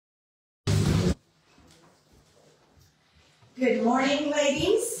Good morning,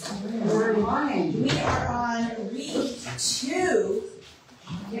 ladies. Good morning. We are on week 2.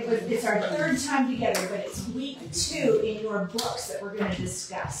 It's our third time together, but it's week 2 in your books that we're going to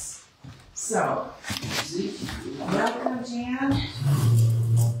discuss. So, welcome, Jan.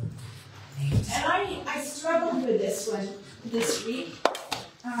 And I struggled with this one this week.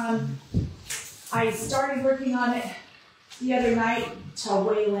 I started working on it the other night till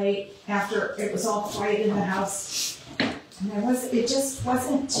way late after it was all quiet in the house. And it wasn't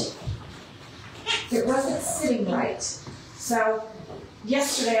sitting right. So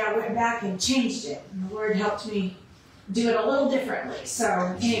yesterday I went back and changed it, and the Lord helped me do it a little differently.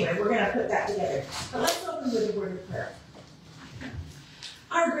 So anyway, we're going to put that together. But let's open with a word of prayer.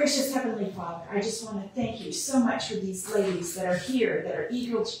 Our gracious Heavenly Father, I just want to thank you so much for these ladies that are here, that are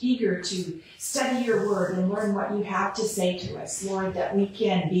eager to study your word and learn what you have to say to us, Lord, that we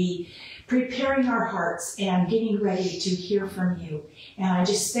can be preparing our hearts and getting ready to hear from you. And I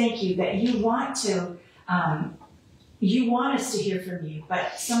just thank you that you want us to hear from you,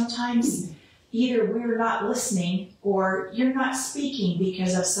 but sometimes either we're not listening or you're not speaking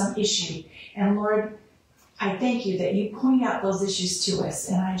because of some issue. And Lord, I thank you that you point out those issues to us,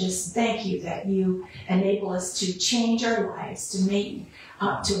 and I just thank you that you enable us to change our lives, to make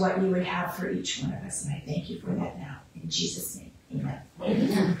up to what you would have for each one of us, and I thank you for that now. In Jesus' name, amen.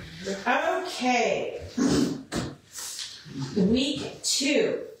 Amen. Okay. Week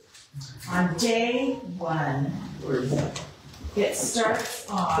 2, on day 1, it starts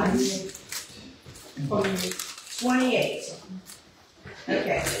on 28.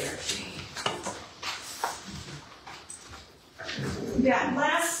 Okay. That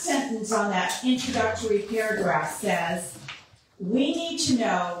last sentence on that introductory paragraph says, we need to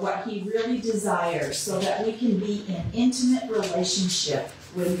know what he really desires so that we can be in intimate relationship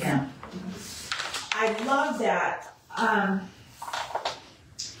with him. I love that,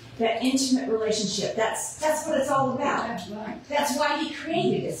 that intimate relationship. That's what it's all about. That's right. That's why he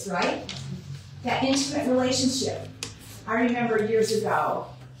created us, right? That intimate relationship. I remember years ago,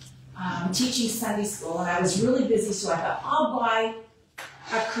 teaching Sunday school, and I was really busy, so I thought, I'll buy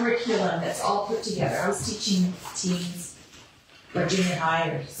a curriculum that's all put together. I was teaching teens or junior high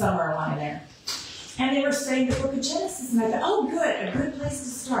or somewhere along there. And they were studying the book of Genesis, and I thought, oh good, a good place to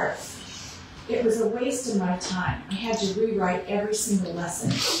start. It was a waste of my time. I had to rewrite every single lesson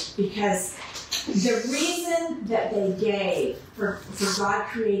because the reason that they gave for God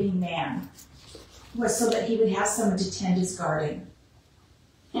creating man was so that he would have someone to tend his garden.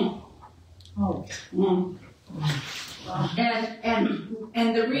 Oh.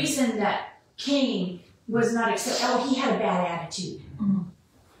 And the reason that Cain was not accepted, he had a bad attitude.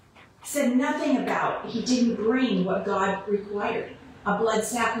 Said nothing about, he didn't bring what God required, a blood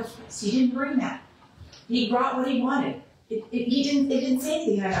sacrifice. He didn't bring that. He brought what he wanted. It didn't say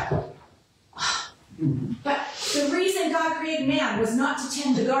anything like that. But the reason God created man was not to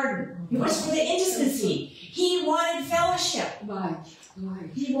tend the garden. It was for the intimacy. He wanted fellowship. Right.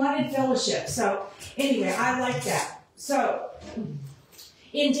 He wanted fellowship. So anyway, I like that. So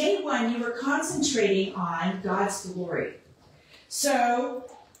in day 1, you were concentrating on God's glory. So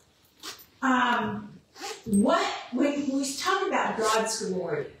when we talk about God's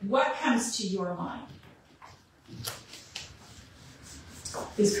glory, what comes to your mind?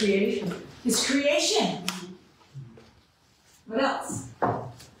 His creation. His creation. What else?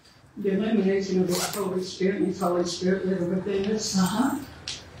 The illumination of His Holy Spirit, and His Holy Spirit living within us.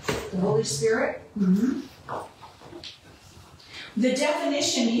 The Holy Spirit. The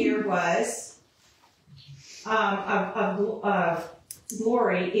definition here was of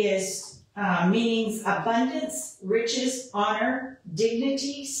glory is meanings abundance, riches, honor,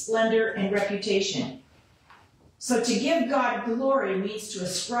 dignity, splendor, and reputation. So to give God glory means to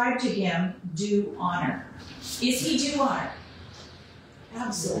ascribe to him due honor. Is he due honor?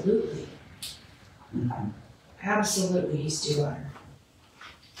 Absolutely. Absolutely, he's due honor.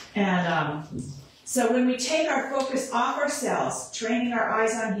 And so when we take our focus off ourselves, training our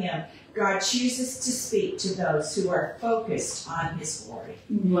eyes on him, God chooses to speak to those who are focused on his glory.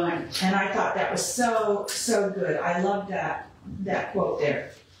 Right. And I thought that was so good. I love that quote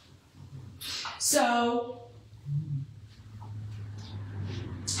there. So,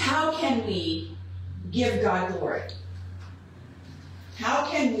 how can we give God glory? How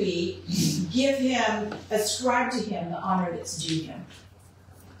can we give him, ascribe to him the honor that's due him?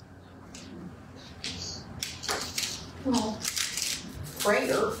 Well,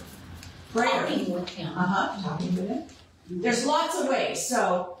 prayer. Talking with him. Talking with him. There's lots of ways.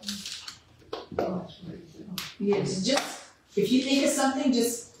 So, just if you think of something,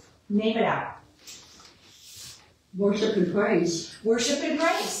 just name it out. Worship and praise. Worship and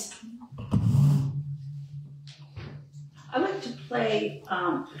praise. I like to play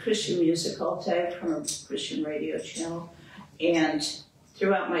Christian music all day from a Christian radio channel, and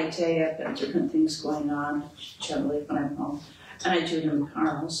throughout my day I've got different things going on, generally when I'm home, and I do it in the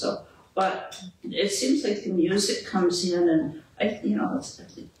car also. But it seems like the music comes in, and it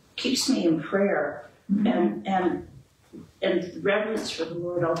keeps me in prayer and reverence for the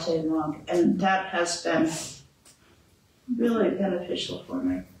Lord all day long, and that has been really beneficial for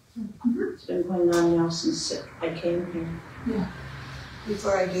me. It's been going on now since I came here. Yeah.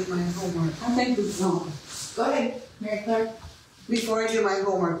 Before I do my homework, I think we've gone. Go ahead, Mary Claire. before I do my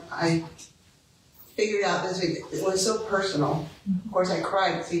homework, I figured out this week, it was so personal. Of course, I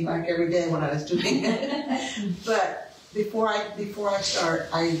cried, it seemed like every day when I was doing it. But before I start,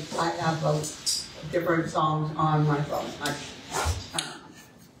 I have different songs on my phone, like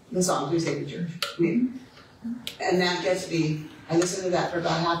the songs we sing in church. And that gets me, I listen to that for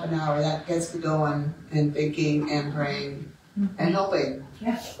about half an hour. That gets me going and thinking and praying and helping.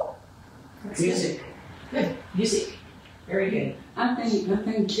 Yeah. Music. Good. Music. Very good. I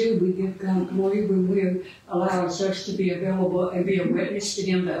think too, we give God glory when we allow ourselves to be available and be a witness to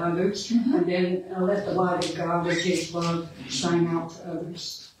Him to others, and then let the light of God and His love shine out to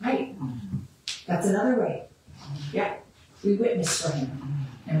others. Right. That's another way. Yeah. We witness for Him.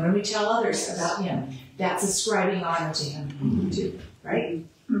 And when we tell others about Him, that's ascribing honor to Him too, right?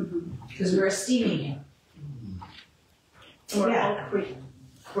 Because we're esteeming Him.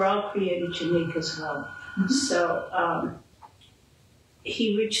 We're all created unique as well. So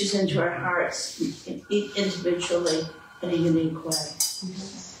He reaches into our hearts individually in a unique way.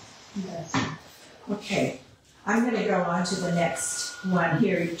 Yes. Okay. I'm going to go on to the next one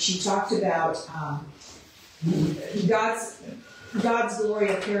here. She talked about God's glory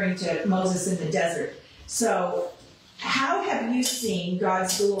appearing to Moses in the desert. So, how have you seen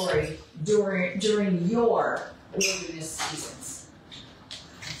God's glory during your wilderness seasons?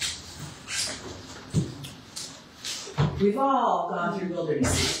 We've all gone through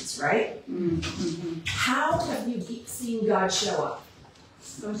wilderness seasons, right? How have you seen God show up?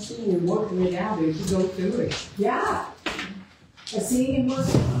 I've seen Him working it out as you go through it. Yeah. I've seen Him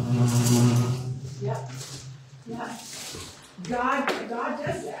working. Yep. Yeah. God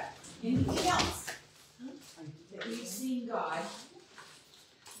does that. Anything else that you've seen God?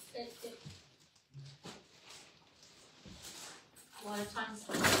 A lot of times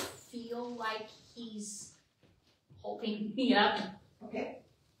when I feel like He's holding me up, Okay.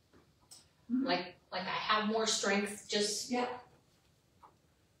 like I have more strength, just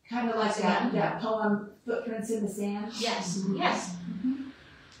Kind of like that poem, Footprints in the Sand. yes, yes.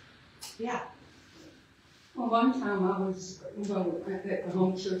 Yeah. Well, one time I was, at the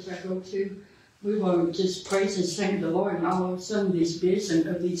home church I go to, we were just praising, singing the Lord, and all of a sudden this vision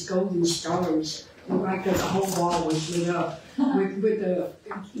of these golden stars, like the whole wall was lit up with the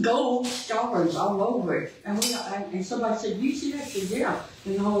gold stars all over it. And somebody said, "You see that?" I said, "Yeah."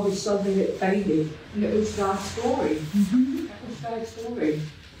 And all of a sudden it faded, and it was God's glory. That was God's glory.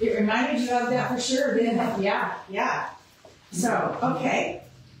 It reminded you of that for sure, didn't it? Yeah. So, okay.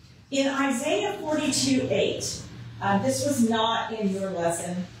 In Isaiah 42:8, this was not in your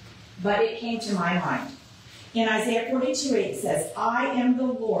lesson, but it came to my mind. In Isaiah 42:8 it says, "I am the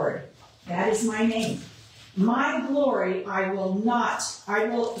Lord, that is my name. My glory I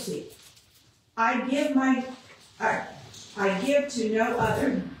give to no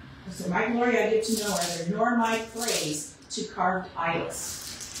other." So my glory I give to no other, nor my praise to carved idols.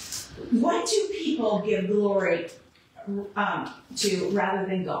 What do people give glory to rather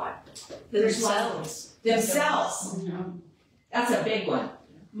than God? Themselves. Themselves. That's a big one.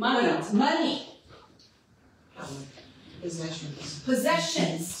 Money. Possessions.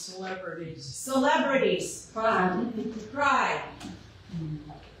 Possessions. Celebrities. Pride.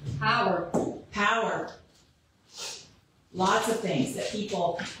 Power. Lots of things that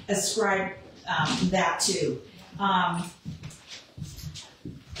people ascribe that to.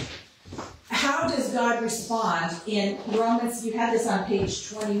 How does God respond in Romans? You have this on page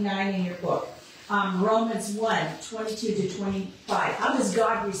 29 in your book. Romans 1:22-25. How does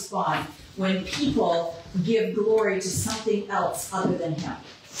God respond when people give glory to something else other than Him?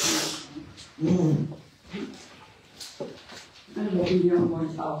 I don't know if you know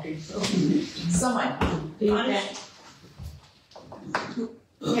one talking, so. Someone.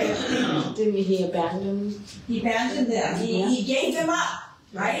 Didn't he abandon? He abandoned them. He gave them up,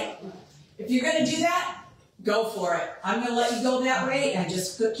 right? If you're going to do that, go for it. I'm going to let you go that way and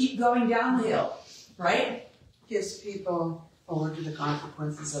just keep going down the hill, right? Gives people forward to the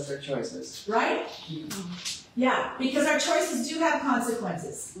consequences of their choices. right? Yeah, because our choices do have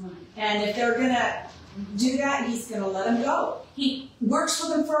consequences. And if they're gonna do that, he's gonna let them go. He works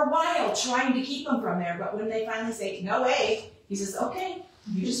with them for a while, trying to keep them from there, but when they finally say, no way, he says, okay,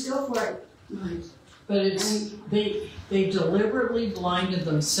 you just go for it. Right. But it's, they deliberately blinded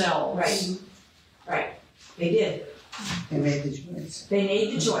themselves. Right. Right, they did. They made the choice. They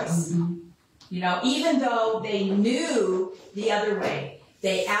made the choice. You know, even though they knew the other way,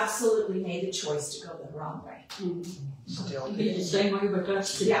 they absolutely made the choice to go the wrong way. Still It'd be the same way with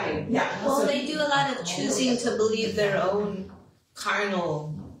us Yeah, today. yeah. Well, So- they do a lot of choosing to believe their own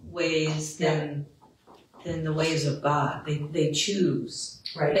carnal ways than the ways of God. They choose.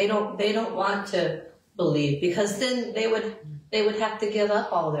 Right. They don't want to believe, because then they would have to give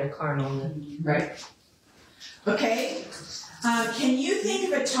up all their carnalness. Right. Okay. Can you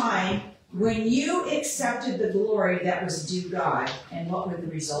think of a time when you accepted the glory that was due God, and what were the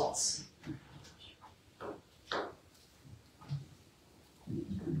results?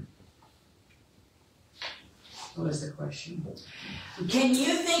 What was the question? Can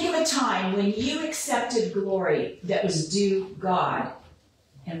you think of a time when you accepted glory that was due God,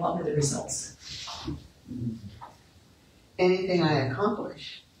 and what were the results? Anything I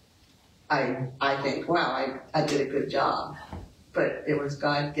accomplish, I think, wow, I did a good job. But it was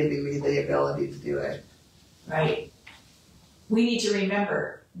God giving me the ability to do it. Right. We need to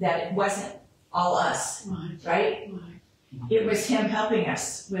remember that it wasn't all us, Right. right? It was Him helping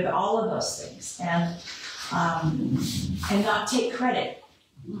us with all of those things, and not take credit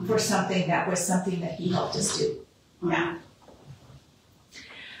for something that was something that He helped us do. Yeah.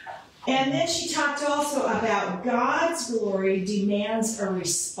 And then she talked also about God's glory demands a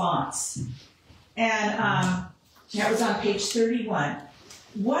response. And that was on page 31.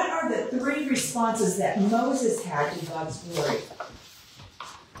 What are the 3 responses that Moses had to God's glory?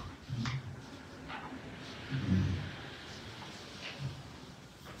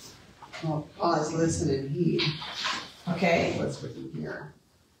 Well, pause, listen, and heed Okay, what's written here.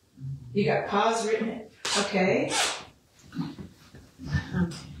 you got pause written. Okay,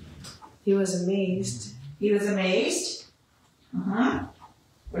 He was amazed. he was amazed.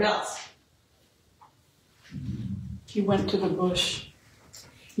 What else? He went to the bush.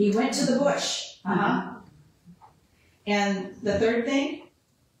 He went to the bush. And the third thing?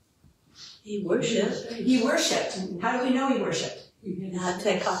 He worshipped. He worshipped. How do we know he worshipped?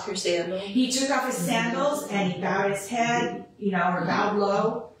 Take off your sandal. He took off his sandals and he bowed his head, or bowed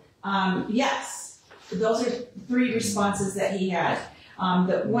low. Yes, those are 3 responses that he had.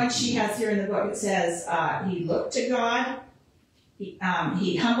 The one she has here in the book, it says he looked to God,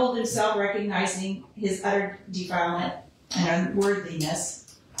 he humbled himself, recognizing his utter defilement and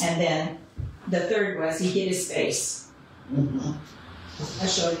unworthiness, and then the third was he hid his face.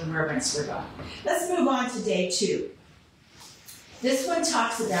 Showing reverence for God. Let's move on to day 2. This one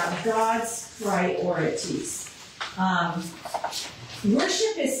talks about God's priorities.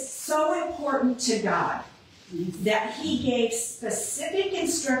 Worship is so important to God that He gave specific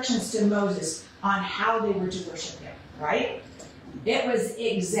instructions to Moses on how they were to worship Him, right? It was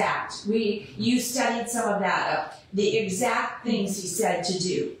exact. You studied some of that up. The exact things He said to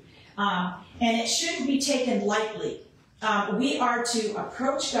do. And it shouldn't be taken lightly. We are to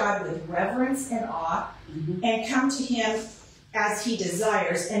approach God with reverence and awe and come to Him as He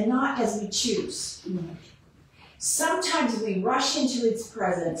desires and not as we choose. Sometimes we rush into His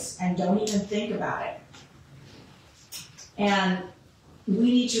presence and don't even think about it. And we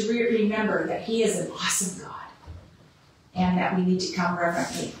need to remember that He is an awesome God and that we need to come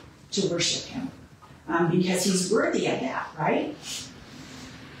reverently to worship Him because He's worthy of that, right?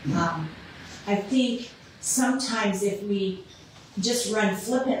 I think sometimes if we just run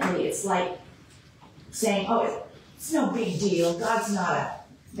flippantly, it's like saying, oh, it's no big deal. God's not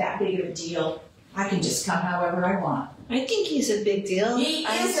that big of a deal. I can just come however I want. I think he's a big deal. He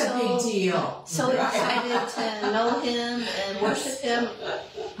is a big deal. So excited to know him and worship him.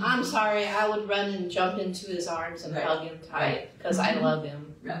 I'm sorry, I would run and jump into his arms and hug him tight because I love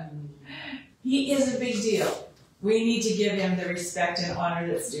him. He is a big deal. We need to give Him the respect and honor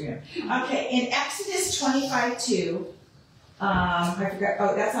that's due Him. Okay, in Exodus 25:2, I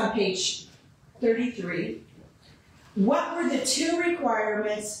forgot, that's on page 33. What were the 2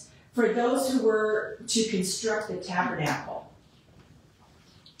 requirements for those who were to construct the tabernacle?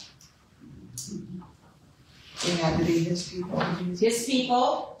 They had to be His people. His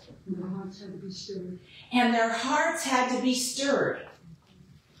people, Their hearts had to be stirred. and their hearts had to be stirred.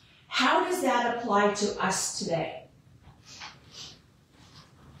 How does that apply to us today?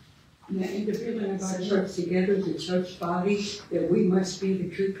 And the feeling of our church together, the church body, that we must be the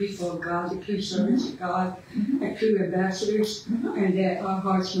true people of God, the true servants of God, and true ambassadors, and that our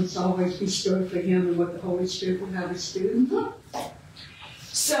hearts must always be stirred for Him and what the Holy Spirit will have us do.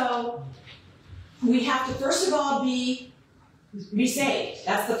 So, we have to first of all be saved.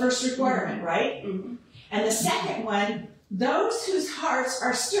 That's the first requirement, right? Mhm. And the second one, those whose hearts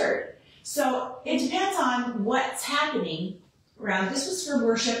are stirred. So it depends on what's happening around. This was for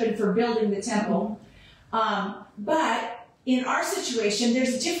worship and for building the temple. But in our situation,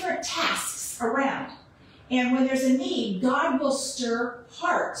 there's different tasks around. And when there's a need, God will stir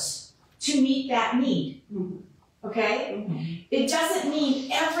hearts to meet that need. Okay? It doesn't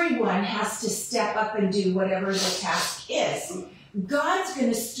mean everyone has to step up and do whatever the task is. God's going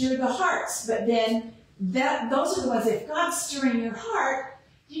to stir the hearts, but then those are the ones, if God's stirring your heart,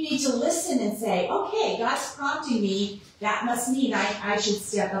 you need to listen and say, okay, God's prompting me, that must mean I should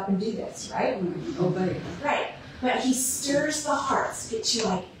step up and do this, right? Obey. Right. But He stirs the hearts, gets you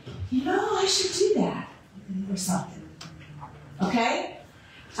like, I should do that, or something. Okay?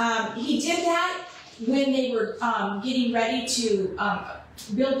 He did that when they were getting ready to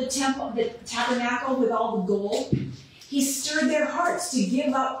build the temple, the tabernacle with all the gold. He stirred their hearts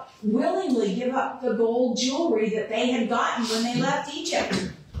to willingly give up the gold jewelry that they had gotten when they left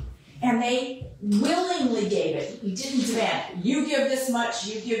Egypt. And they willingly gave it. He didn't demand, you give this much,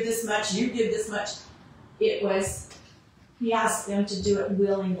 you give this much, you give this much. He asked them to do it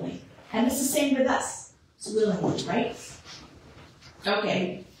willingly. And it's the same with us. It's willingly, right?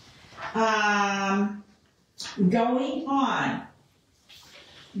 Okay. Going on.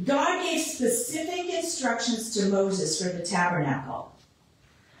 God gave specific instructions to Moses for the tabernacle.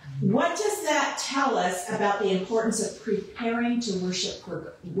 What does that tell us about the importance of preparing to worship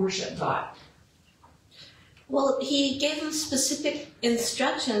God? Well, He gave them specific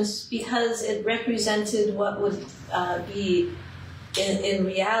instructions because it represented what would be in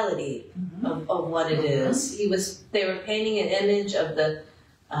reality of what it is. They were painting an image of the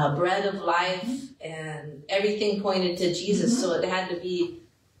bread of life, and everything pointed to Jesus, so it had to be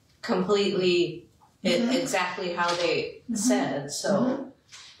completely exactly how they said. So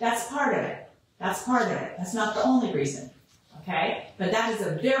that's part of it. That's not the only reason, okay? But that is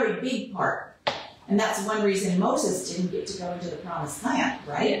a very big part. And that's one reason Moses didn't get to go into the promised land,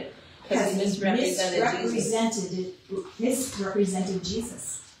 right? because he misrepresented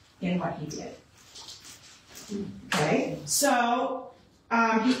Jesus in what he did. Okay, so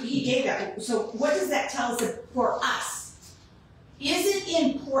he gave that. So what does that tell us for us? Is it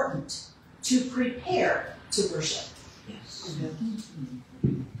important to prepare to worship? Yes.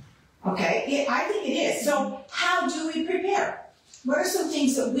 Okay, I think it is. So how do we prepare? What are some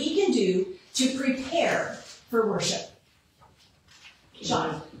things that we can do to prepare for worship?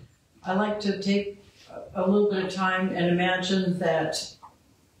 John? I like to take a little bit of time and imagine that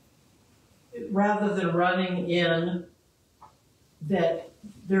rather than running in, that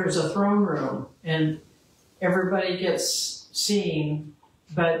there's a throne room and everybody gets seen,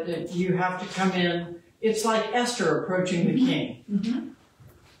 but that you have to come in. It's like Esther approaching the king. Mm-hmm.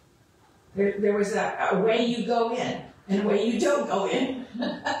 There was a way you go in and a way you don't go in.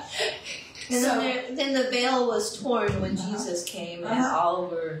 And then the veil was torn when Jesus came, and all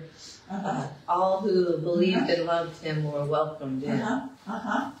were, all who believed and loved him were welcomed in.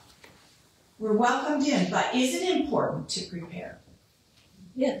 We're welcomed in, but is it important to prepare?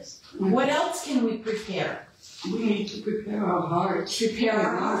 Yes. What else can we prepare? We need to prepare our hearts. Prepare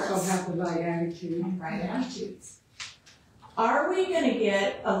our and also hearts. have the right attitude. Right attitudes. Are we going to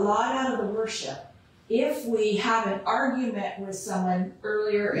get a lot out of the worship if we have an argument with someone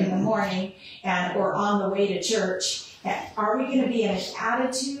earlier in the morning or on the way to church? Are we going to be in an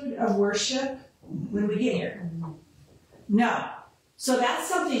attitude of worship when we get here? No. So that's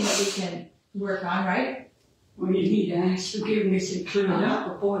something that we can work on, right? Well, you need to ask forgiveness and clear it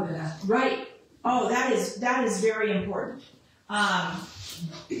up before that. Right. Oh, that is very important.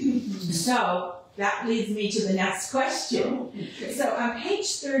 So that leads me to the next question. So on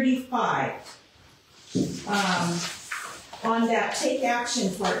page 35, on that take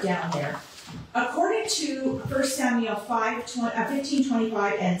action part down there, according to 1 Samuel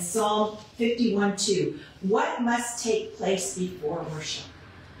 15:25 and Psalm 51:2, what must take place before worship?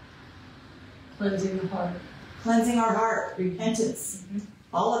 Cleansing the heart. Cleansing our heart, repentance.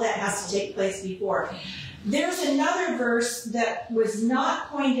 All of that has to take place before. There's another verse that was not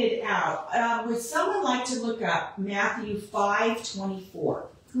pointed out. Would someone like to look up Matthew 5:24?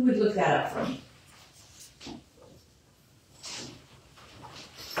 Who would look that up for me?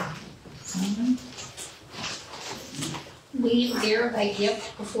 Someone? leave there thy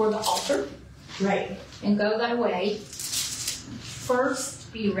gift before the altar, Right. and go thy way.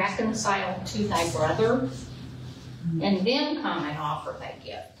 First be reconciled to thy brother, and then come and offer thy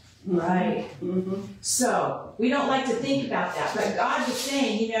gift. Right. So we don't like to think about that, but God was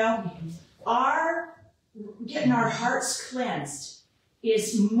saying, getting our hearts cleansed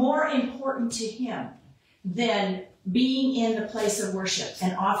is more important to Him than being in the place of worship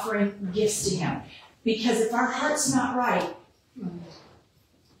and offering gifts to Him. Because if our heart's not right,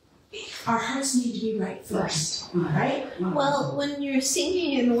 our hearts need to be right first, right? Well, when you're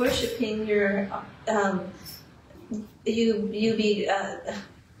singing and worshiping, there's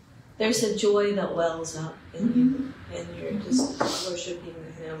a joy that wells up in you, and you're just worshiping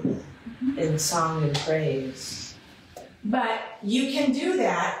Him in song and praise. But you can do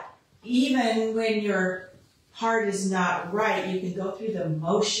that even when your heart is not right. You can go through the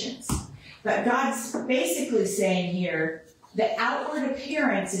motions. But God's basically saying here, the outward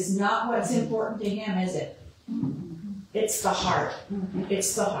appearance is not what's important to Him, is it? It's the heart.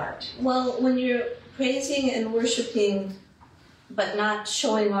 It's the heart. Well, when you're praising and worshiping, but not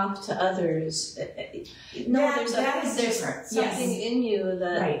showing off to others, there's different. something in you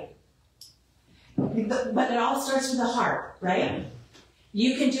that... Right. But it all starts with the heart, right?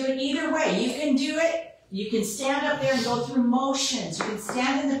 You can do it either way. You can do it. You can stand up there and go through motions. You can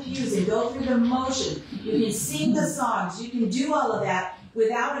stand in the pews and go through the motions. You can sing the songs. You can do all of that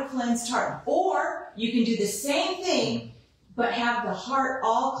without a cleansed heart. Or you can do the same thing, but have the heart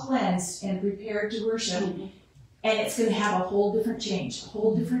all cleansed and prepared to worship. And it's going to have a whole different change. A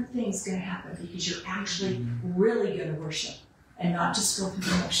whole different thing's going to happen because you're actually really going to worship and not just go through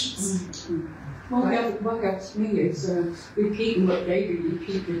the motions. What helps me is repeating what David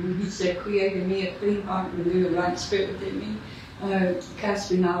repeated when he said, "Create in me a clean heart and renew a right spirit within me.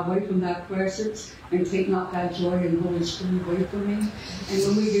 Cast me not away from thy presence, and take not thy joy and Holy Spirit away from me." And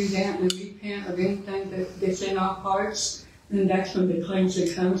when we do that, we repent of anything that's in our hearts, then that's when the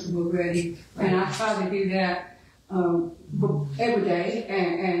cleansing comes and we're ready. And I try to do that every day,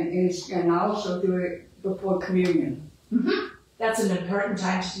 and I also do it before communion. Mm-hmm. That's an important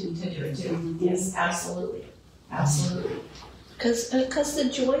time to do it too. Yes, absolutely. Absolutely. Because the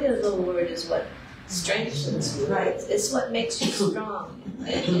joy of the Lord is what strengthens you. Right. It's what makes you strong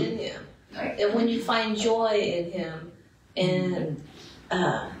in Him. Right. And when you find joy in Him, and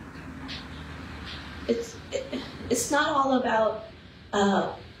it's not all about,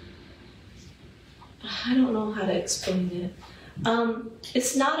 I don't know how to explain it.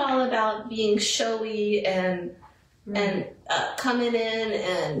 It's not all about being showy and coming in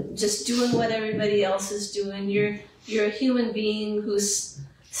and just doing what everybody else is doing. You're a human being who's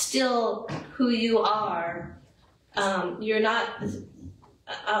still who you are. You're not.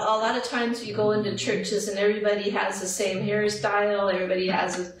 A lot of times you go into churches and everybody has the same hairstyle, everybody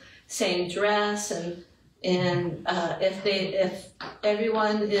has the same dress, and if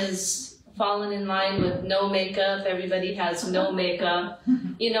everyone is falling in line with no makeup, everybody has no makeup.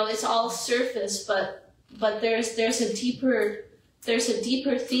 It's all surface, but there's a deeper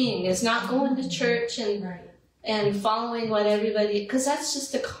thing. It's not going to church and following what everybody, because that's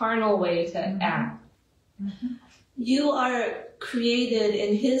just a carnal way to act. You are created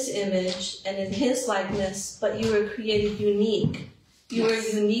in His image and in His likeness, but you were created unique. You are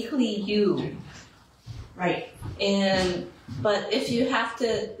uniquely you. Right. But if you have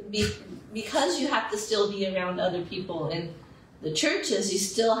to be, because you have to still be around other people in the churches, you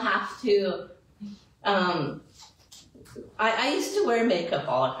still have to. I used to wear makeup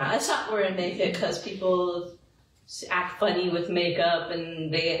all the time. I stopped wearing makeup because people act funny with makeup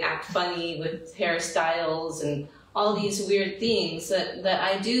and they act funny with hairstyles and all these weird things that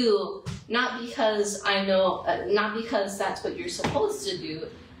I do, not because I know, not because that's what you're supposed to do.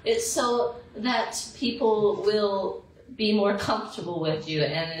 It's so that people will be more comfortable with you,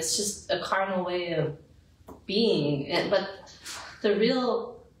 and it's just a carnal way of being. But the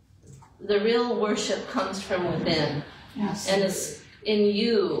real worship comes from within. Yes. And it's in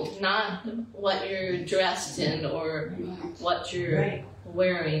you, not what you're dressed in or what you're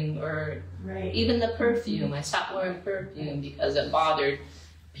wearing, or even the perfume. I stopped wearing perfume because it bothered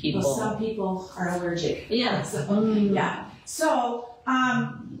people. Well, some people are allergic. Yeah. Yeah. So,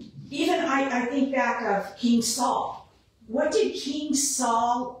 even I think back of King Saul. What did King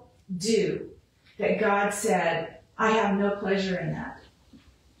Saul do that God said, I have no pleasure in that?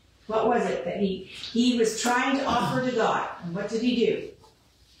 What was it that he was trying to offer to God? And what did he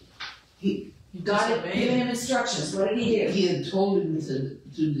do? God had given him instructions. What did he do? He had told him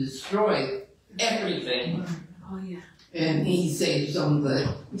to destroy everything. Oh, yeah. And he saved some of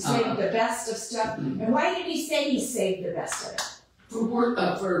the, He saved the best of stuff. And why did he say he saved the best of it?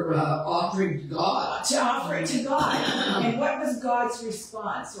 for offering to God. To offer it to God. And what was God's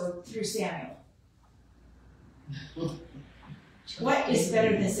response, or through Samuel? What is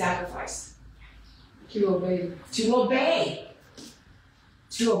better than sacrifice? To obey. To obey.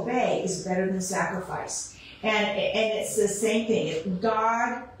 To obey is better than sacrifice. And it's the same thing.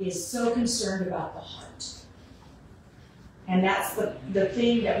 God is so concerned about the heart. And that's the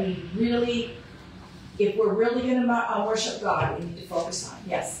thing that we really, if we're really going to worship God, we need to focus on.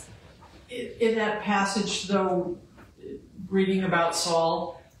 Yes? In that passage, though, reading about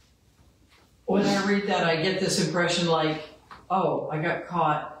Saul, when I read that, I get this impression like, oh, I got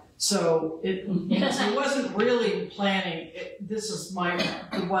caught. So it wasn't really planning. This is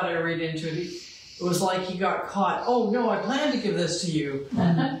what I read into it. It was like he got caught. Oh no, I planned to give this to you.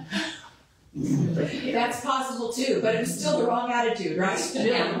 That's possible too, but it was still the wrong attitude, right?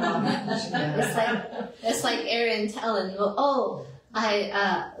 It's like Aaron telling, oh,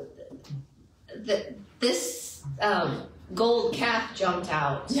 this gold calf jumped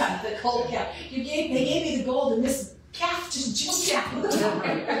out. Yeah, the gold calf. They gave me the gold, and this calf just jumped out.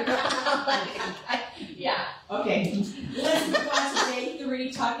 Yeah. Okay. Let's move on to day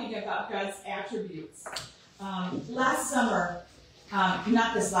 3, talking about God's attributes. Last summer,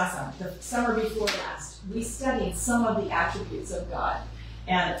 not this last summer, the summer before last, we studied some of the attributes of God,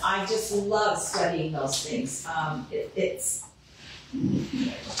 and I just love studying those things. It's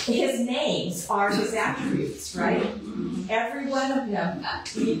His names are His attributes, right? Every one of them,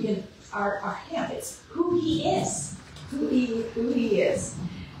 are Him. It's who He is, who He is.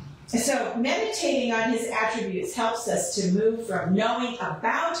 So meditating on His attributes helps us to move from knowing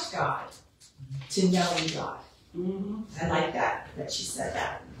about God to knowing God. I like that she said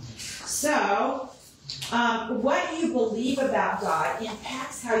that. So, what you believe about God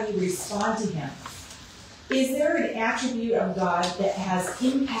impacts how you respond to Him. Is there an attribute of God that has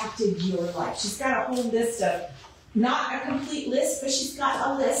impacted your life? She's got a whole list of, not a complete list, but she's got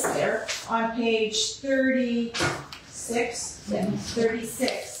a list there on page 36. Yeah,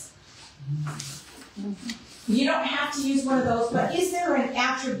 36. You don't have to use one of those, but is there an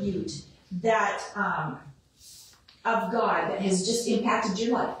attribute that of God that has just impacted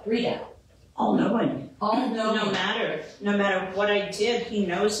your life? Rita. All knowing. All knowing. No matter what I did, He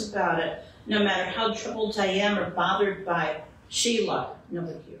knows about it. No matter how troubled I am or bothered by Sheila.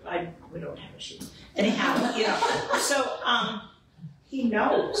 Nobody here. We don't have a Sheila. Anyhow, So He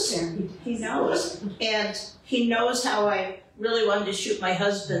knows. He knows. And He knows how I really wanted to shoot my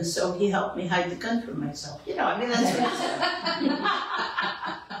husband, so He helped me hide the gun from myself. That's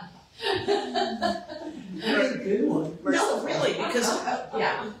That's a good one. no, really, because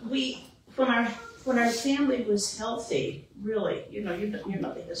when our family was healthy, really, you know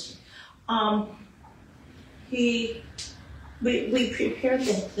the history. We prepared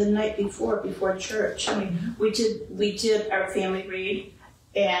the night before church. I mean, we did our family read,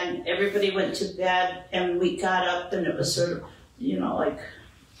 and everybody went to bed, and we got up, and it was sort of, like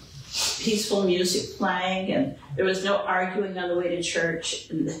peaceful music playing, and there was no arguing on the way to church,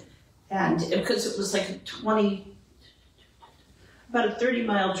 and because it was like about a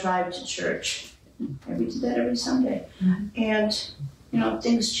 30-mile drive to church, and we did that every Sunday, and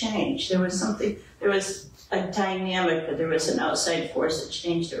things changed. There was a dynamic, but there was an outside force that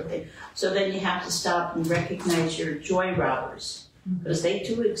changed everything. So then you have to stop and recognize your joy robbers, because they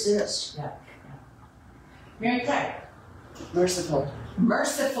do exist. Yeah. Mary Claire. Merciful.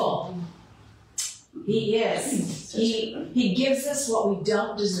 Merciful. He is. He gives us what we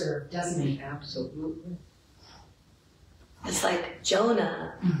don't deserve, doesn't He? Absolutely. It's like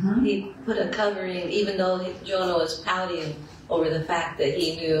Jonah. He put a covering, even though Jonah was pouting over the fact that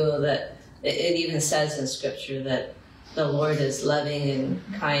he knew that it even says in Scripture that the Lord is loving and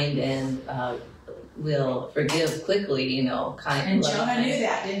kind and will forgive quickly, kind. And Jonah knew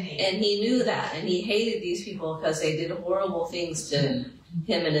that, didn't he? And he knew that, and he hated these people because they did horrible things to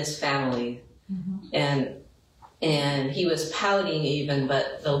him and his family. And he was pouting even,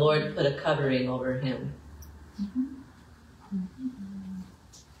 but the Lord put a covering over him.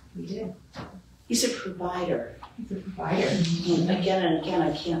 He did. He's a provider. He's a provider. Again and again,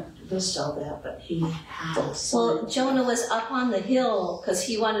 I can't list all that, but He has. Well, Jonah was up on the hill because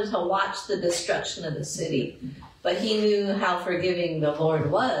he wanted to watch the destruction of the city. But he knew how forgiving the Lord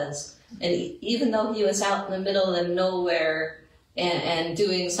was. And even though he was out in the middle of nowhere and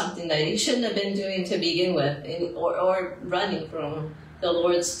doing something that he shouldn't have been doing to begin with, or running from him, the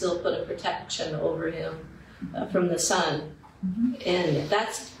Lord still put a protection over him from the sun. And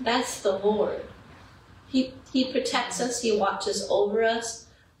that's the Lord. He protects us. He watches over us.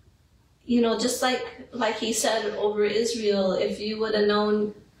 You know, just like he said over Israel, if you would have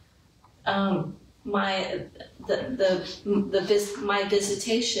known my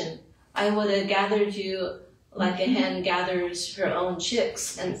visitation, I would have gathered you like a hen gathers her own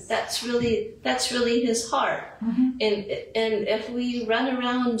chicks, and that's really his heart. And if we run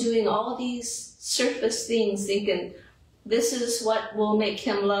around doing all these surface things, thinking this is what will make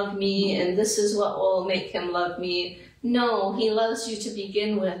him love me, and this is what will make him love me, no, he loves you to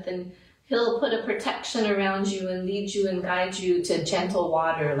begin with, and he'll put a protection around you and lead you and guide you to gentle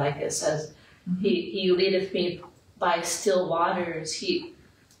water, like it says. He leadeth me by still waters.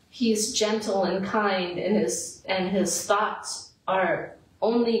 He's gentle and kind, and his thoughts are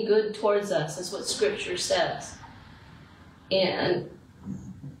only good towards us, is what Scripture says. And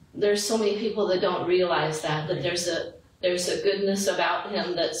there's so many people that don't realize that there's a goodness about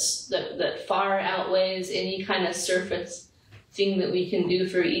him that far outweighs any kind of surface thing that we can do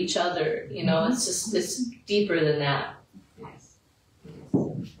for each other. You know, it's deeper than that.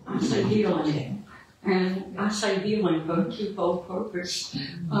 I say healing, and I say healing for a twofold purpose.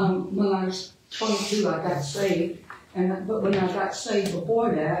 When I was 22, I got saved, but when I got saved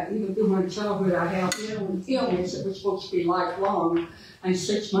before that, even through my childhood, I had illness that was supposed to be lifelong. And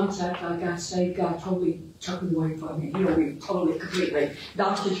 6 months after I got saved, God totally took it away from me, healed me totally, completely.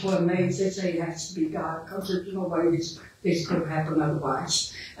 Doctors were amazed. They say it has to be God, because there's no way this could have happened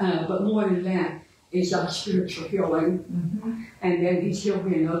otherwise. But more than that is our spiritual healing. And then he's healed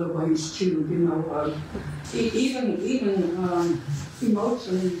me in other ways too, you know, even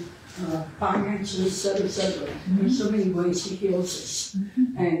emotionally, financially, etc. There's so many ways he heals us.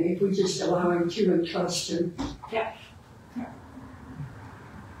 And if we just allow him to and trust him. Yeah.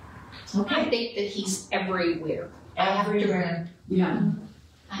 I think that he's everywhere. Everywhere. Yeah.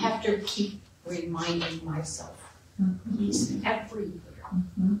 I have to keep reminding myself. He's everywhere.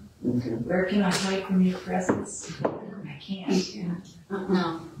 Where can I hide from your presence? I can't.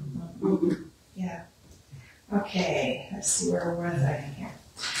 No. Yeah. Okay, let's see, where was I in here?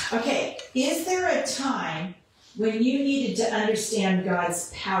 Okay, is there a time when you needed to understand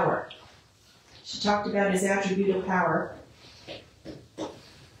God's power? She talked about his attribute of power.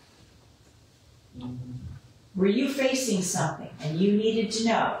 Were you facing something and you needed to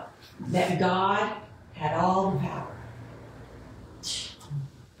know that God had all the power?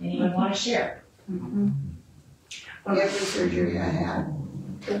 Anyone want to share? Every surgery I had.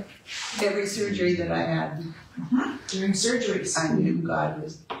 Every surgery that I had. During surgeries. I knew God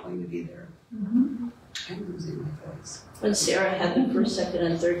was going to be there. I'm losing my voice. When Sarah had the first, second,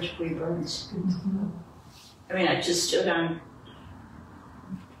 and third degree burns, I mean, I just stood on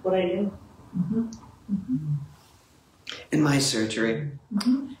what I knew. In my surgery,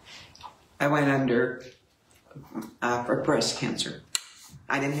 I went under for breast cancer.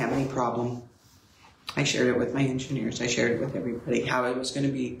 I didn't have any problem. I shared it with my engineers. I shared it with everybody how it was going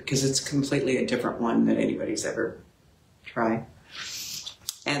to be, because it's completely a different one than anybody's ever tried.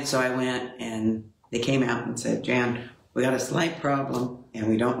 And so I went, and they came out and said, Jan, we got a slight problem, and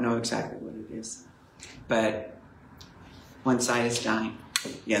we don't know exactly what it is. But one side is dying,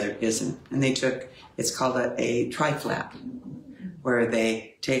 the other isn't. And they took, it's called a tri-flap, where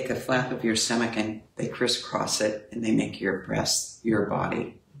they take a flap of your stomach and they crisscross it, and they make your breast your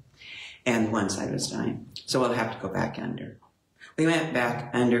body. And one side was dying. So we'll have to go back under. We went back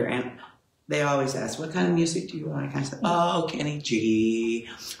under, and they always ask, what kind of music do you like? I said, oh, Kenny G,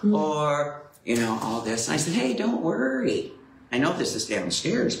 or, you know, all this. And I said, hey, don't worry. I know this is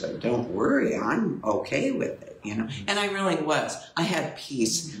downstairs, but don't worry. I'm okay with it, you know. And I really was. I had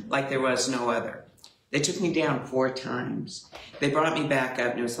peace like there was no other. They took me down 4 times. They brought me back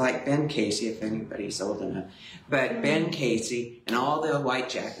up, and it was like Ben Casey, if anybody's old enough. But Ben Casey and all the white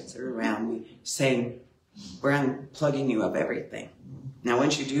jackets are around me saying, we're unplugging you of everything. Now,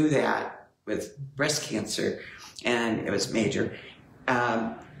 once you do that with breast cancer, and it was major,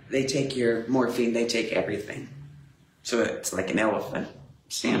 they take your morphine, they take everything. So it's like an elephant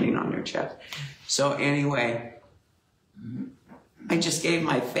standing on their chest. So anyway, I just gave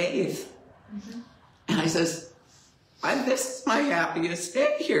my faith. And I says, this is my happiest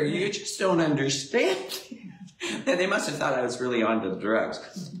day here. You just don't understand. And they must have thought I was really onto the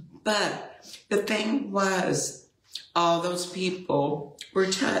drugs. But the thing was, all those people were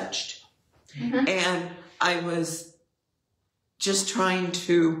touched. And I was just trying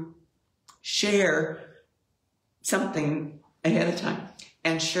to share something ahead of time.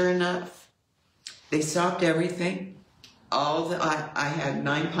 And sure enough, they stopped everything. I had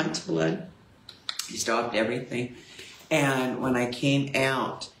 9 pints of blood. He stopped everything. And when I came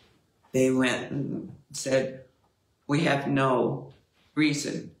out, they went and said, we have no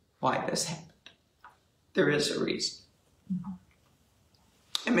reason why this happened. There is a reason.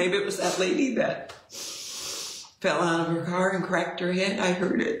 And maybe it was that lady that fell out of her car and cracked her head. I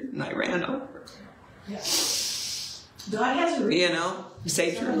heard it and I ran over. Yeah. God has a reason. You know,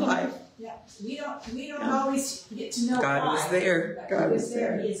 saved her life. Yeah. We don't always get to know God why. was there. But God he was was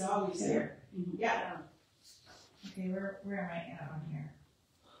there. there. He is always there. Yeah. Okay, where am I at on here?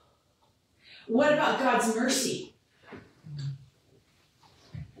 What about God's mercy?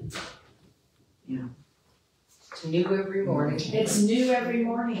 It's new every morning. It's new every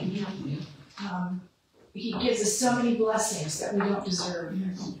morning. He gives us so many blessings that we don't deserve.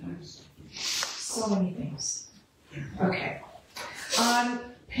 So many things. Okay. On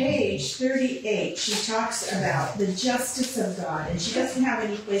page 38, she talks about the justice of God, and she doesn't have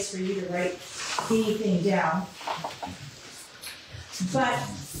any place for you to write anything down. But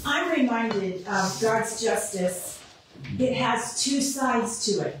I'm reminded of God's justice. It has two sides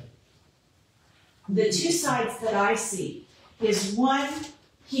to it. The two sides that I see is one,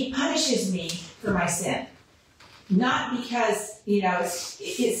 he punishes me for my sin. Not because,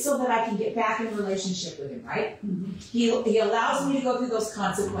 it's so that I can get back in relationship with him, right? He allows me to go through those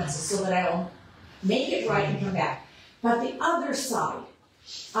consequences so that I will make it right and come back. But the other side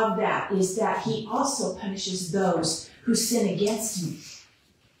of that is that he also punishes those who sin against me.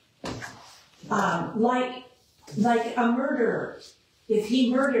 Like a murderer, if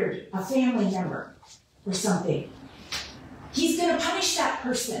he murdered a family member or something, he's going to punish that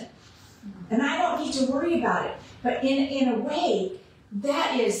person. And I don't need to worry about it. But in a way,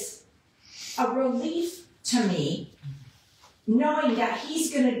 that is a relief to me, knowing that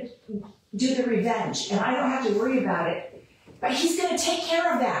he's going to do the revenge, and I don't have to worry about it. But he's going to take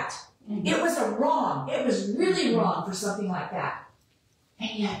care of that. It was a wrong. It was really wrong for something like that.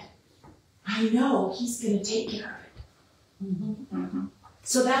 And yet, I know he's going to take care of it.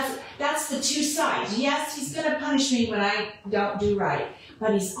 So that's the two sides. Yes, he's going to punish me when I don't do right,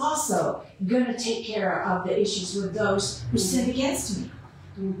 but he's also going to take care of the issues with those who sin against me.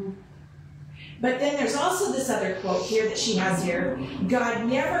 But then there's also this other quote here that she has here. God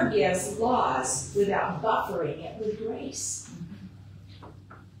never gives laws without buffering it with grace.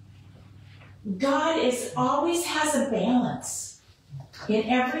 God always has a balance in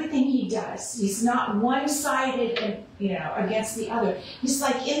everything he does. He's not one-sided and against the other. He's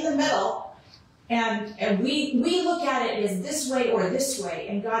like in the middle, and we look at it as this way or this way,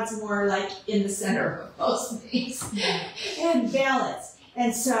 and God's more like in the center of most things and balance.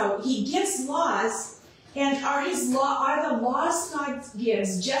 And so he gives laws, and are the laws God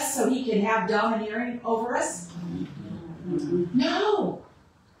gives just so he can have domineering over us? No.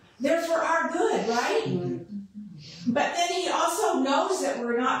 They're for our good, right? But then he also knows that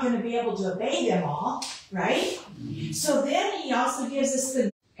we're not going to be able to obey them all, right? So then he also gives us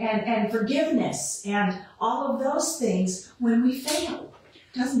and forgiveness and all of those things when we fail,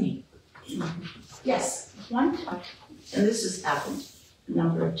 doesn't he? Yes. One time, and this has happened a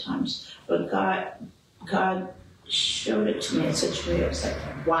number of times, but God showed it to me in such a way, I was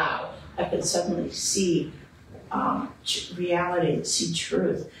like, wow, I could suddenly see reality, see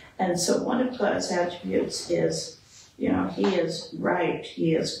truth. And so one of God's attributes is, he is right,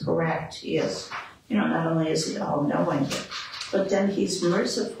 he is correct, he is, not only is he all-knowing, but then he's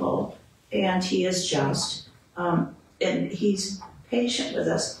merciful and he is just, and he's patient with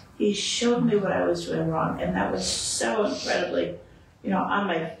us. He showed me what I was doing wrong, and that was so incredibly,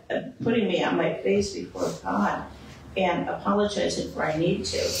 putting me on my face before God and apologizing where I need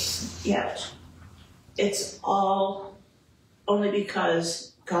to. Yet, it's all only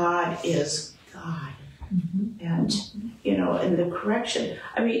because God is God. And, and the correction.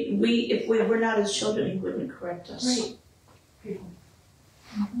 I mean, if we were not his children, he wouldn't correct us. Right.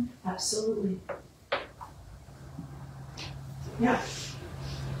 Absolutely. Yeah.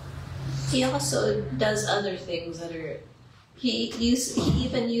 He also does other things that are, he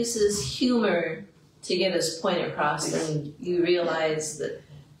even uses humor to get his point across, and you realize that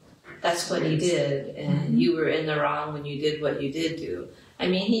that's what he did, and you were in the wrong when you did what you did do. I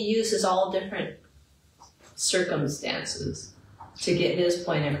mean, he uses all different circumstances to get his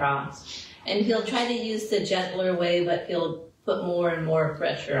point across. And he'll try to use the gentler way, but he'll put more and more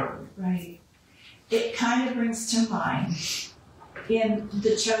pressure on. Right. It kind of brings to mind in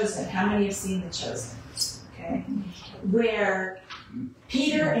The Chosen. How many have seen The Chosen? Okay. Where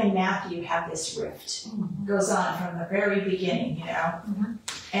Peter and Matthew have this rift. Goes on from the very beginning,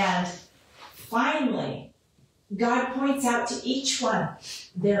 And finally, God points out to each one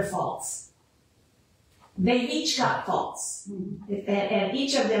their faults. They've each got faults. And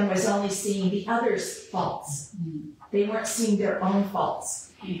each of them was only seeing the other's faults. They weren't seeing their own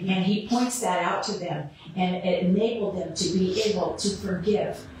faults. And he points that out to them, and it enabled them to be able to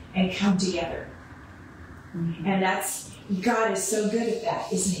forgive and come together. And God is so good at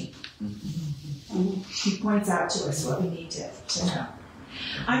that, isn't he? He points out to us what we need to know.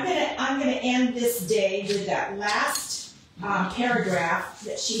 I'm gonna end this day with that last paragraph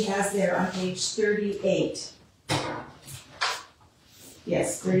that she has there on page 38.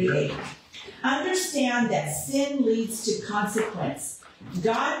 Yes, 38. Understand that sin leads to consequence.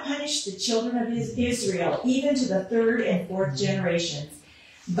 God punished the children of Israel even to the third and fourth generations,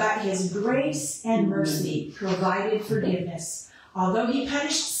 but his grace and mercy provided forgiveness. Although he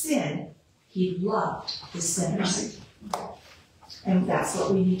punished sin, he loved the sinners. And that's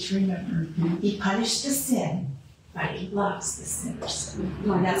what we need to remember. He punished the sin, but he loves the sinners.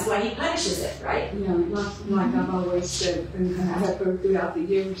 And that's why he punishes it, right? Yeah, like I've always said, and I have heard throughout the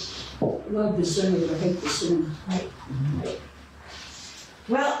years, love the sinner but hate the sinner. Right.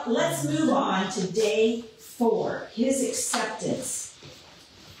 Well, let's move on to day 4, his acceptance.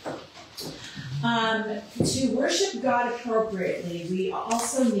 To worship God appropriately, we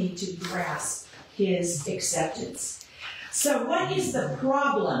also need to grasp his acceptance. So what is the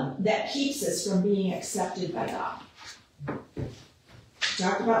problem that keeps us from being accepted by God?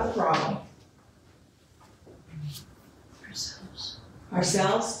 Talk about the problem.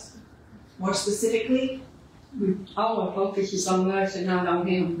 Ourselves? More specifically? All our focus is on us and not on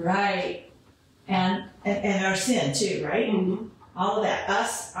him. Right. And our sin too, right? All of that.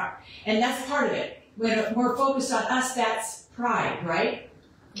 Us. And that's part of it. When we're focused on us, that's pride, right?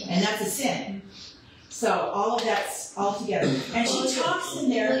 And that's a sin. So all of that's all together. And she talks in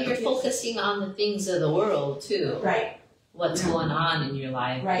there. Well, you're focusing on the things of the world too. Right. What's going on in your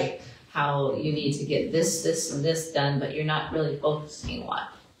life. Right. How you need to get this, and this done, but you're not really focusing on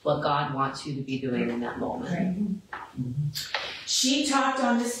what God wants you to be doing in that moment. Right. She talked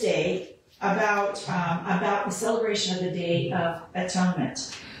on this day about the celebration of the Day of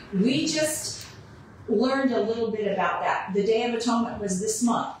Atonement. We just learned a little bit about that. The Day of Atonement was this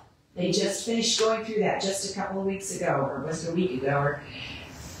month. They just finished going through that just a couple of weeks ago, or was it a week ago, or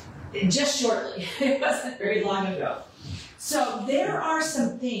just shortly. It wasn't very long ago. So there are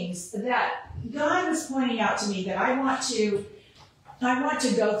some things that God was pointing out to me that I want to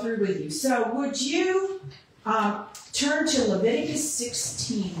go through with you. So would you turn to Leviticus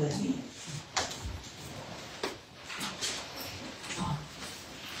 16 with me?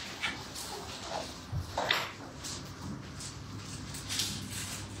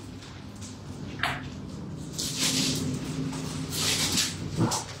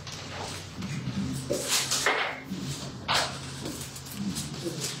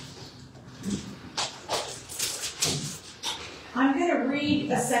 I'm going to read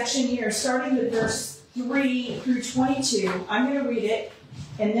a section here, starting with verse 3 through 22. I'm going to read it,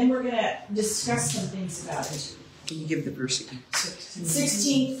 and then we're going to discuss some things about it. Can you give the verse again?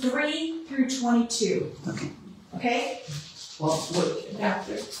 16, 3 through 22. Okay. Okay? Well, what?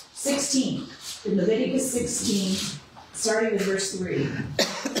 Chapter 16. Leviticus 16, starting with verse 3.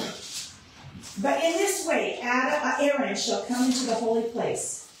 But in this way, Aaron shall come into the holy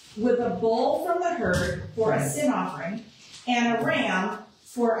place with a bull from the herd for a sin offering, and a ram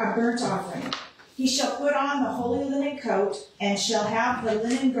for a burnt offering. He shall put on the holy linen coat, and shall have the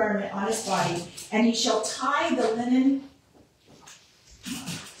linen garment on his body, and he shall tie the linen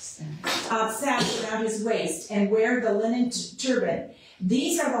sash around his waist, and wear the linen turban.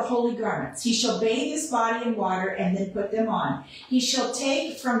 These are the holy garments. He shall bathe his body in water, and then put them on. He shall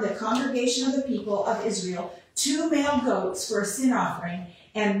take from the congregation of the people of Israel 2 male goats for a sin offering,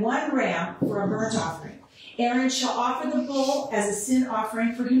 and 1 ram for a burnt offering. Aaron shall offer the bull as a sin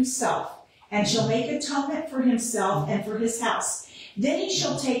offering for himself, and shall make atonement for himself and for his house. Then he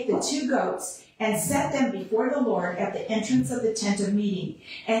shall take the 2 goats and set them before the Lord at the entrance of the tent of meeting.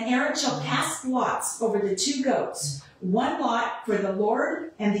 And Aaron shall cast lots over the 2 goats, 1 lot for the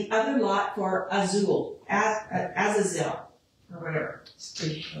Lord and the other lot for Azazel, or whatever.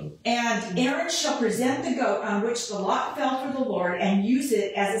 And Aaron shall present the goat on which the lot fell for the Lord and use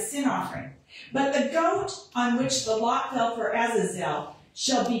it as a sin offering. But the goat on which the lot fell for Azazel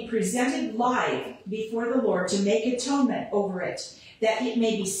shall be presented live before the Lord to make atonement over it, that it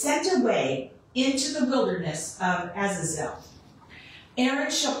may be sent away into the wilderness of Azazel. Aaron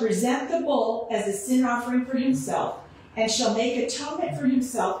shall present the bull as a sin offering for himself, and shall make atonement for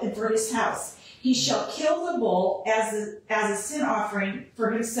himself and for his house. He shall kill the bull as a sin offering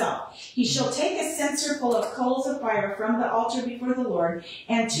for himself. He shall take a censer full of coals of fire from the altar before the Lord,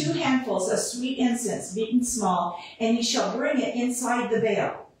 and 2 handfuls of sweet incense beaten small, and he shall bring it inside the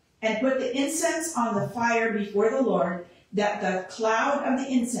veil, and put the incense on the fire before the Lord, that the cloud of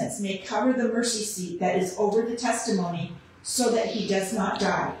the incense may cover the mercy seat that is over the testimony, so that he does not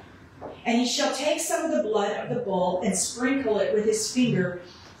die. And he shall take some of the blood of the bull and sprinkle it with his finger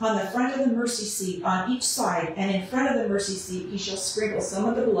on the front of the mercy seat on each side, and in front of the mercy seat he shall sprinkle some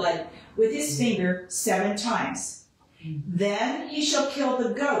of the blood with his finger 7 times. Then he shall kill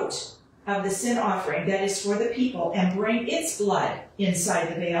the goat of the sin offering that is for the people, and bring its blood inside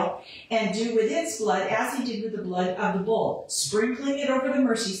the veil, and do with its blood as he did with the blood of the bull, sprinkling it over the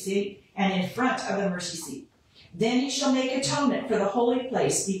mercy seat and in front of the mercy seat. Then he shall make atonement for the holy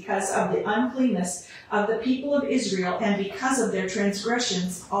place because of the uncleanness of the people of Israel, and because of their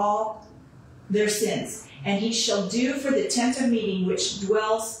transgressions, all their sins. And he shall do for the tent of meeting which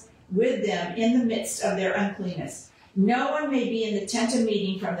dwells with them in the midst of their uncleanness. No one may be in the tent of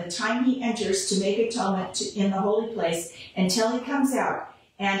meeting from the time he enters to make atonement in the holy place until he comes out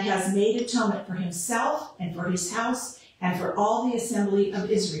and has made atonement for himself and for his house and for all the assembly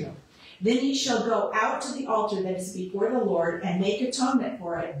of Israel. Then he shall go out to the altar that is before the Lord and make atonement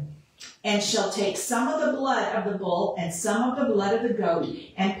for it, and shall take some of the blood of the bull and some of the blood of the goat,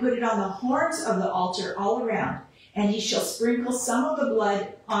 and put it on the horns of the altar all around. And he shall sprinkle some of the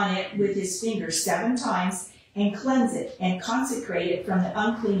blood on it with his finger 7 times, and cleanse it, and consecrate it from the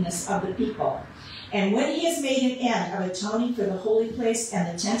uncleanness of the people. And when he has made an end of atoning for the holy place and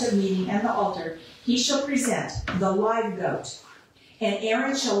the tent of meeting and the altar, he shall present the live goat. And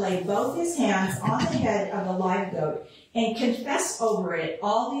Aaron shall lay both his hands on the head of the live goat, and confess over it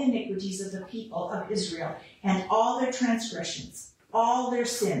all the iniquities of the people of Israel, and all their transgressions, all their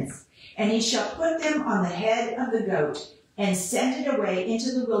sins. And he shall put them on the head of the goat, and send it away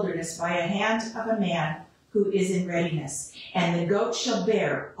into the wilderness by a hand of a man who is in readiness. And the goat shall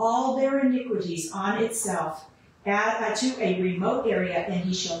bear all their iniquities on itself to a remote area, and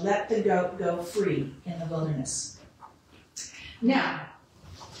he shall let the goat go free in the wilderness. Now,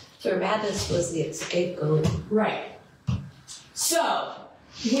 Barabbas was the scapegoat. right. So,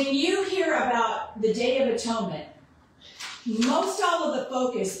 when you hear about the Day of Atonement, most all of the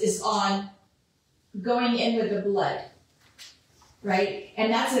focus is on going in with the blood, right?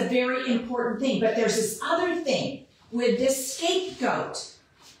 And that's a very important thing. But there's this other thing with this scapegoat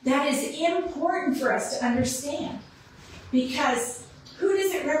that is important for us to understand. Because who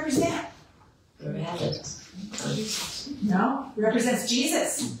does it represent? Barabbas. No, it represents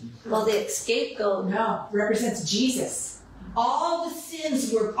Jesus. Well, the scapegoat. No, it represents Jesus. All of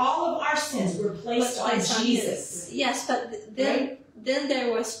our sins were placed on Jesus. Yes, but then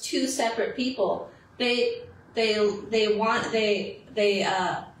there was 2 separate people. They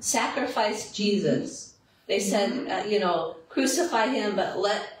sacrificed Jesus. They said, crucify him, but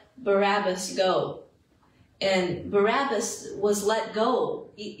let Barabbas go. And Barabbas was let go.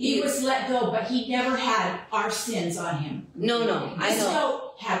 He was let go, but he never had our sins on him. No, I This know.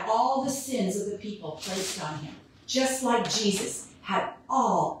 goat had all the sins of the people placed on him, just like Jesus had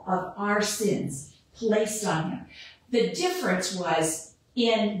all of our sins placed on him. The difference was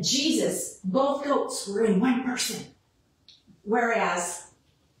in Jesus, both goats were in one person, whereas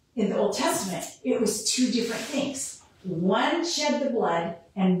in the Old Testament, it was 2 different things. One shed the blood,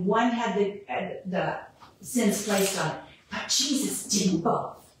 and one had the sins placed on it. But Jesus did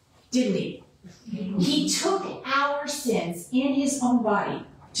both, didn't he? He took our sins in his own body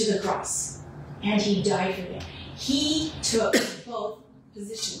to the cross, and he died for them. He took both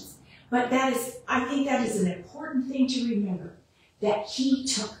positions. But I think that is an important thing to remember, that he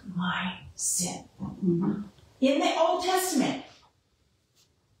took my sin. In the Old Testament,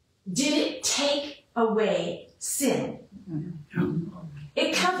 did it take away sin?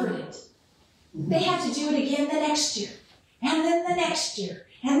 It covered it. They had to do it again the next year, and then the next year,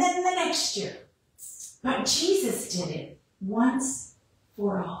 and then the next year. But Jesus did it once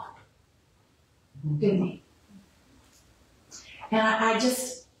for all, didn't he? And I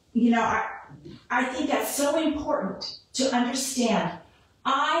just, I think that's so important to understand.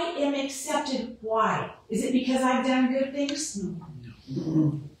 I am accepted. Why? Is it because I've done good things?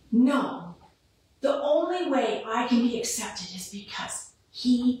 No. The only way I can be accepted is because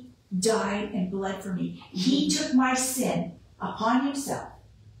he died and bled for me. He took my sin upon himself,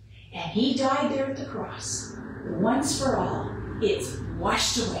 and he died there at the cross. Once for all, it's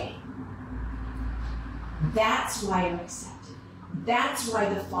washed away. That's why I'm accepted. That's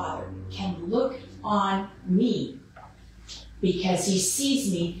why the Father can look on me, because he sees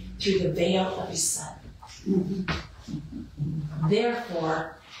me through the veil of his Son.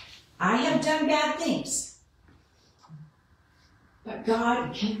 Therefore, I have done bad things, but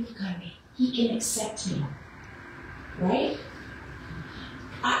God can look on me. He can accept me, right?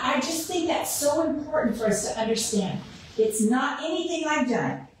 I just think that's so important for us to understand. It's not anything I've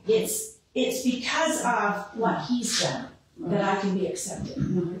done. It's because of what he's done that I can be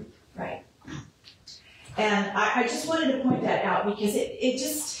accepted, right? And I just wanted to point that out because it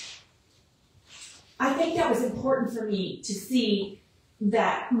just, I think that was important for me to see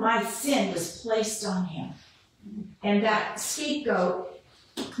that my sin was placed on him. And that scapegoat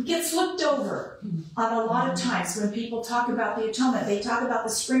gets looked over on a lot of times when people talk about the atonement. They talk about the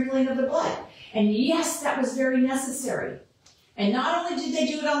sprinkling of the blood. And yes, that was very necessary. And not only did they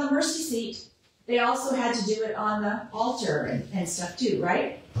do it on the mercy seat, they also had to do it on the altar and stuff too,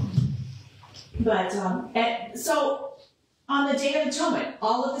 right? But, and so on the Day of Atonement,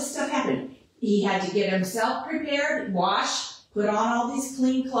 all of this stuff happened. He had to get himself prepared, wash, put on all these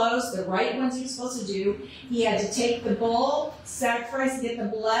clean clothes, the right ones he was supposed to do. He had to take the bull, sacrifice, get the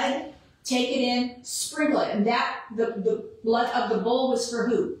blood, take it in, sprinkle it. And that, the blood of the bull was for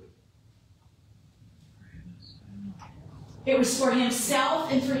who? It was for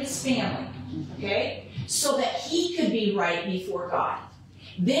himself and for his family, okay? So that he could be right before God.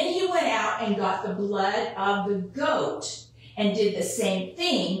 Then he went out and got the blood of the goat and did the same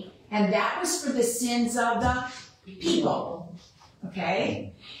thing, and that was for the sins of the people,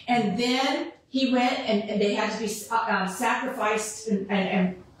 okay? And then he went, and they had to be sacrificed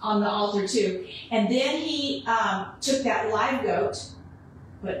and on the altar too. And then he took that live goat,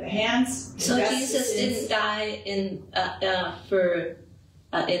 put the hands. So Jesus didn't die in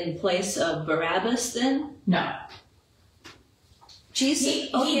place of Barabbas then? No. Jesus. He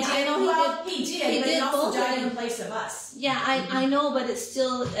did, I know he did, but he also died in place of us. Yeah, I know, but it's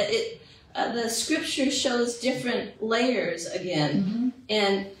still the scripture shows different layers again,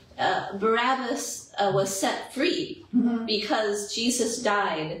 and Barabbas was set free because Jesus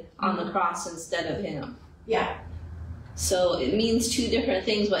died on the cross instead of him. Yeah. So it means two different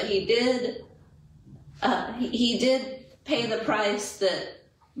things. But he did pay the price that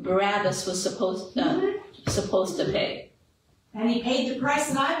Barabbas was supposed to pay. And he paid the price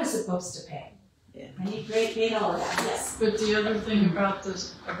that I was supposed to pay. Yeah. And he paid all of that, yes. But the other thing about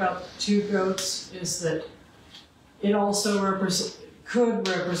two goats is that it also could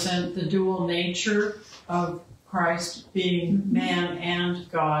represent the dual nature of Christ being man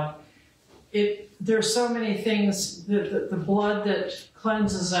and God. There's so many things, the blood that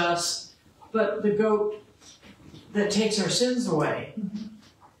cleanses us, but the goat that takes our sins away.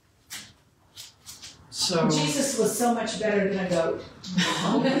 So Jesus was so much better than a goat.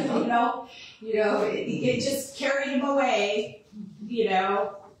 It just carried him away,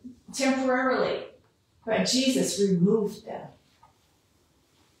 temporarily. But Jesus removed them.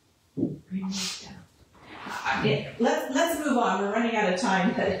 Let's move on. We're running out of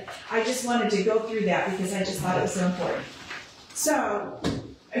time, but I just wanted to go through that because I just thought it was so important. So,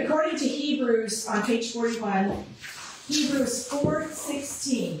 according to Hebrews on page 41, Hebrews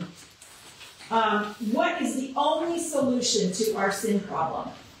 4:16. What is the only solution to our sin problem?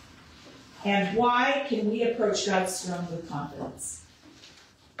 And why can we approach God's throne with confidence?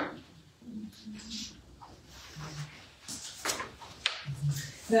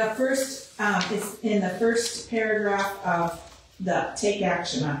 The first is in the first paragraph of the Take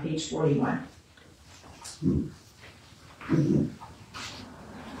Action on page 41.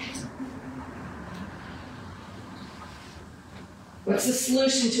 What's the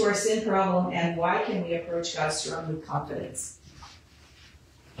solution to our sin problem, and why can we approach God's throne with confidence?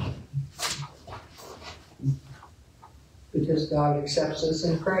 Because God accepts us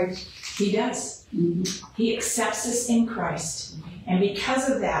in Christ. He does. He accepts us in Christ. And because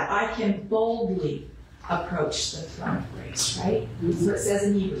of that, I can boldly approach the throne of grace, right? That's what it says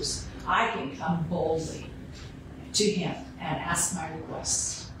in Hebrews. I can come boldly to him and ask my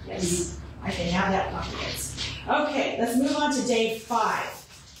requests. Yes, I can have that confidence. Okay, let's move on to day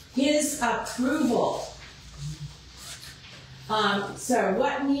 5. His approval. So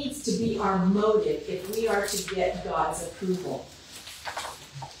what needs to be our motive if we are to get God's approval?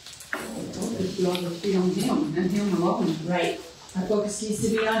 It's got to be on him and him alone. Right. Our focus needs to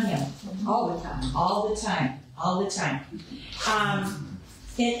be on him. All the time. All the time. All the time.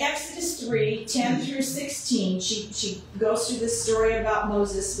 In Exodus 3, 10 through 16, she goes through this story about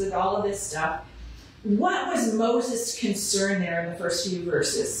Moses with all of this stuff. What was Moses' concern there in the first few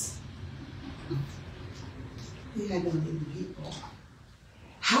verses? He had to lead the people.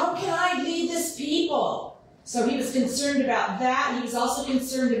 How can I lead this people? So he was concerned about that. He was also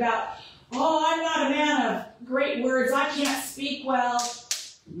concerned about, oh, I'm not a man of great words. I can't speak well.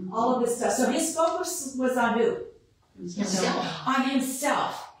 All of this stuff. So his focus was on who? Himself. On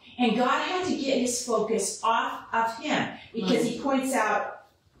himself. And God had to get his focus off of him because he points out,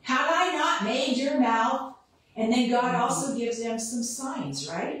 have I not made your mouth? And then God also gives him some signs,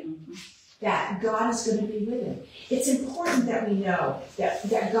 right? That God is going to be with him. It's important that we know that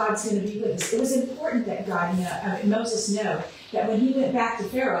God's going to be with us. It was important that Moses know that when he went back to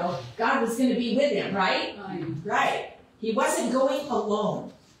Pharaoh, God was going to be with him, right? Right. He wasn't going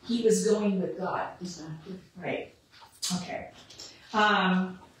alone. He was going with God. Exactly. Right. Okay.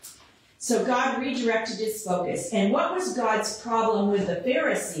 So God redirected his focus. And what was God's problem with the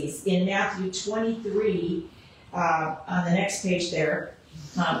Pharisees in Matthew 23, on the next page there,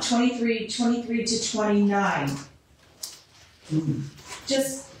 23 to 29?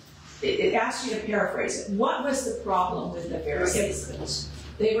 Just, it asks you to paraphrase it. What was the problem with the Pharisees? Hypocrites.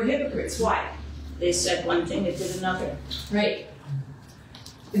 They were hypocrites. Why? They said one thing, they did another. Right.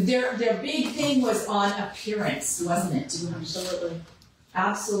 Their big thing was on appearance, wasn't it? Absolutely.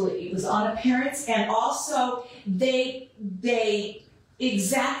 Absolutely. It was on appearance, and also they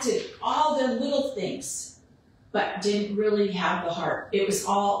exacted all the little things, but didn't really have the heart. It was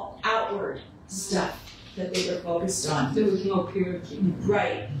all outward stuff that they were focused on. There was no purity.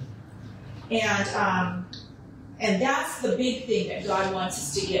 Right. And that's the big thing that God wants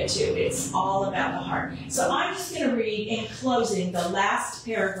us to get to. It's all about the heart. So I'm just going to read, in closing, the last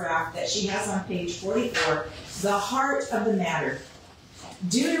paragraph that she has on page 44, the heart of the matter.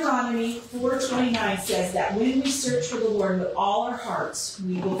 Deuteronomy 4:29 says that when we search for the Lord with all our hearts,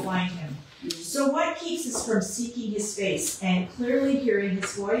 we will find him. So what keeps us from seeking his face and clearly hearing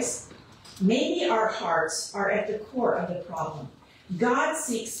his voice? Maybe our hearts are at the core of the problem. God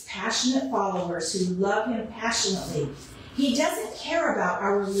seeks passionate followers who love him passionately. He doesn't care about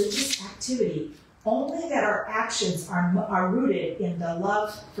our religious activity, only that our actions are rooted in the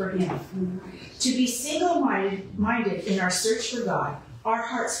love for him. To be single-minded in our search for God, our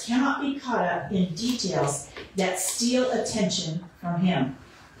hearts cannot be caught up in details that steal attention from him.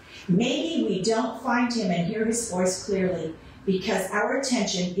 Maybe we don't find him and hear his voice clearly because our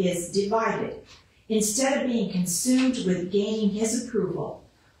attention is divided. Instead of being consumed with gaining his approval,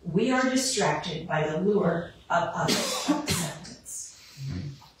 we are distracted by the lure of other acceptance.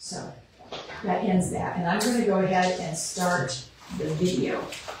 So that ends that. And I'm going to go ahead and start the video.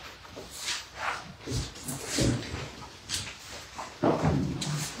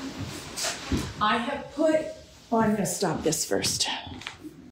 I have put, oh, I'm going to stop this first.